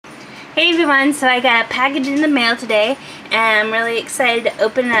Hey everyone, so I got a package in the mail today and I'm really excited to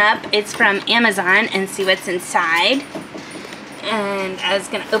open it up. It's from Amazon and see what's inside. And I was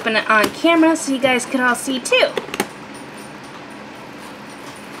going to open it on camera so you guys could all see too.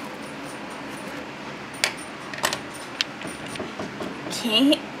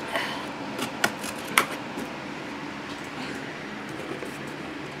 Okay.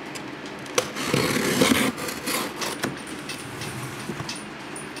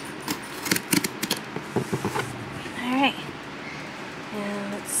 Alright, now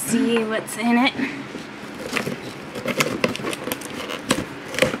let's see what's in it.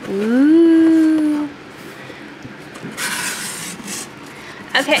 Ooh.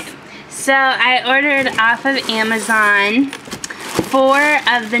 Okay, so I ordered off of Amazon 4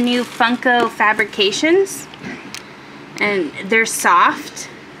 of the new Funko Fabrikations. And they're soft.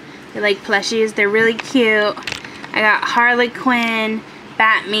 They're like plushies. They're really cute. I got Harley Quinn,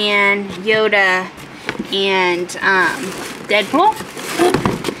 Batman, Yoda, and Deadpool.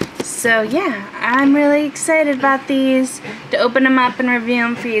 So yeah, I'm really excited about these, to open them up and review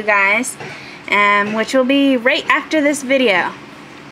them for you guys, which will be right after this video.